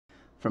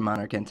From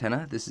Monarch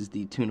Antenna, this is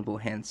the tunable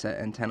handset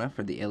antenna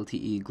for the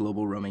LTE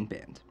global roaming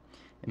band.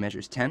 It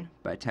measures 10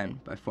 by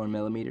 10 by 4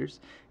 millimeters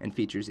and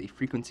features a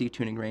frequency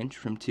tuning range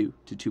from 2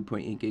 to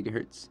 2.8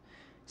 gigahertz,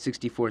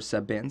 64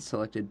 subbands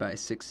selected by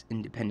 6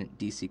 independent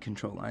DC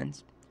control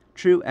lines,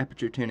 true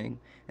aperture tuning,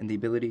 and the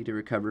ability to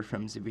recover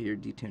from severe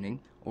detuning,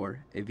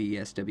 or a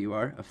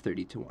VSWR of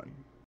 30:1.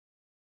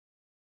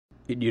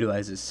 It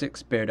utilizes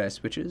 6 bare die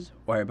switches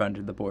wire-bound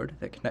to the board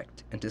that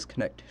connect and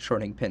disconnect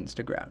shorting pins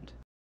to ground.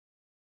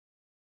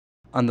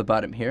 On the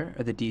bottom here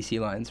are the DC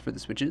lines for the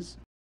switches,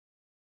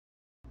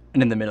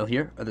 and in the middle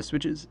here are the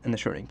switches and the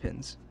shorting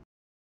pins.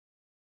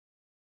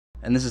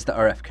 And this is the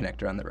RF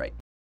connector on the right.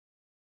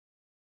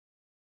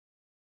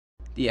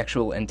 The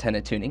actual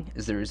antenna tuning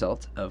is the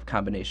result of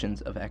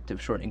combinations of active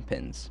shorting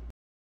pins.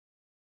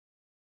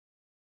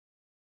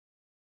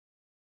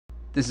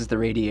 This is the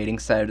radiating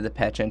side of the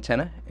patch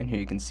antenna, and here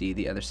you can see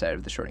the other side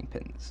of the shorting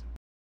pins.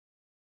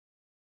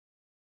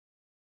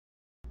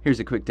 Here's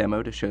a quick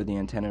demo to show the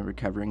antenna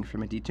recovering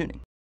from a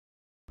detuning.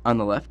 On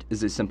the left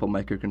is a simple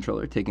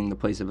microcontroller taking the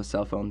place of a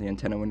cell phone the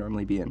antenna would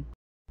normally be in.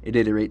 It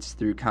iterates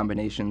through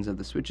combinations of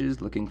the switches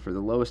looking for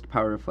the lowest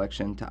power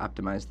reflection to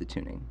optimize the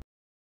tuning.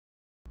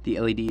 The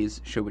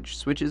LEDs show which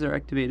switches are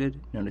activated.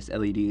 Notice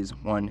LEDs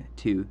 1,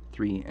 2,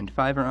 3, and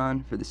 5 are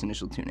on for this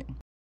initial tuning.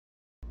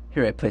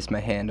 Here I place my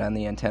hand on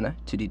the antenna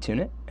to detune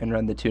it and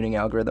run the tuning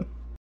algorithm.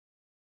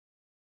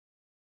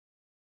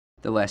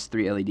 The last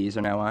 3 LEDs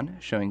are now on,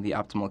 showing the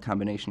optimal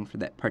combination for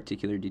that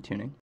particular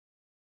detuning.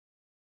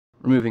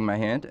 Removing my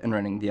hand and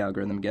running the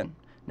algorithm again,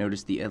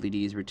 notice the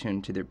LEDs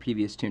return to their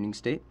previous tuning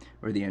state,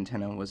 where the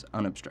antenna was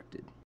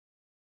unobstructed.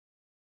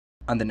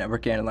 On the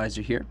network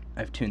analyzer here,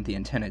 I've tuned the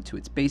antenna to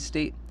its base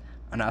state.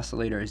 An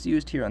oscillator is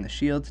used here on the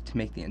shield to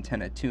make the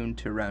antenna tune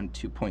to around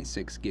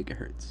 2.6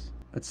 gigahertz.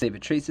 Let's save a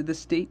trace of this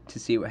state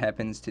to see what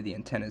happens to the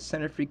antenna's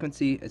center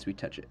frequency as we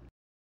touch it.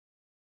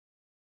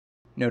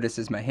 Notice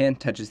as my hand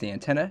touches the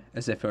antenna,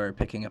 as if I were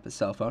picking up a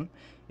cell phone,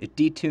 it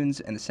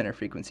detunes and the center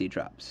frequency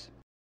drops.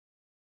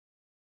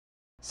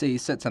 Say you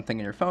set something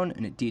in your phone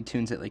and it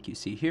detunes it like you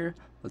see here.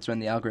 Let's run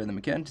the algorithm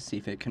again to see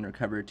if it can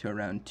recover to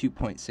around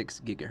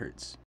 2.6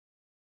 gigahertz.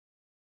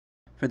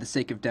 For the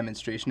sake of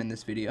demonstration in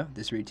this video,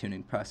 this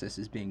retuning process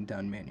is being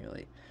done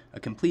manually. A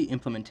complete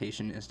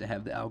implementation is to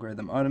have the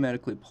algorithm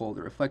automatically pull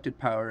the reflected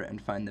power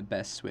and find the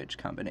best switch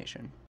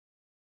combination.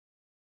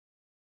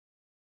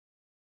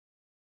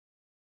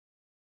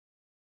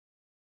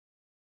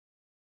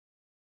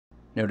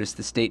 Notice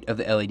the state of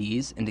the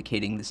LEDs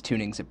indicating this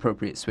tuning's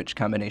appropriate switch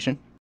combination.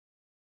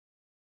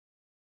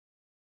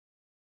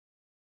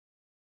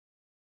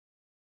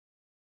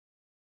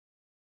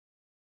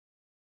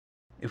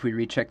 If we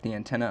recheck the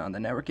antenna on the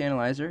network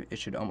analyzer, it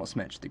should almost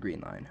match the green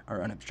line,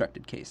 our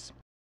unobstructed case.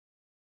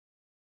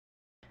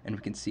 And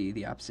we can see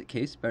the opposite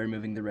case by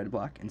removing the red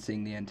block and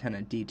seeing the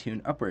antenna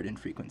detune upward in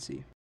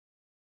frequency.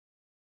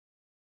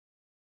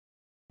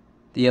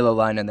 The yellow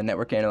line on the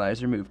network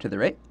analyzer moved to the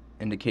right,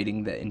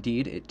 indicating that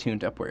indeed it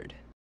tuned upward.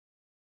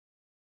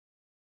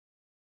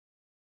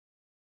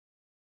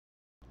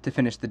 To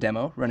finish the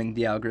demo, running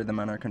the algorithm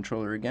on our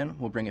controller again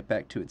will bring it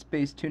back to its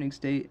base tuning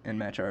state and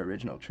match our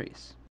original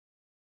trace.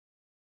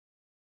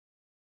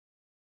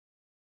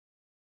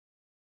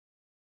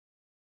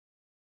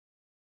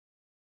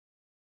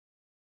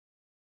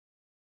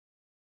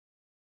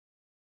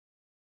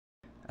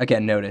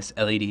 Again, notice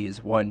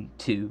LEDs 1,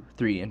 2,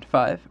 3, and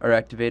 5 are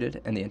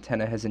activated, and the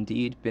antenna has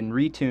indeed been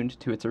retuned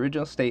to its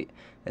original state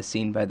as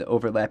seen by the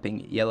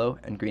overlapping yellow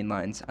and green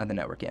lines on the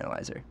network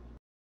analyzer.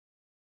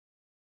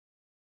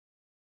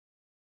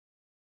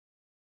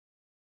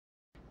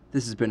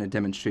 This has been a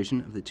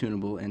demonstration of the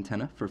tunable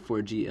antenna for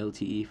 4G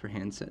LTE for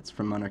handsets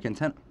from Monarch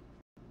Antenna.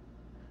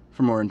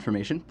 For more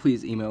information,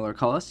 please email or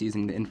call us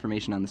using the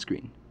information on the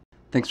screen.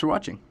 Thanks for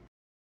watching.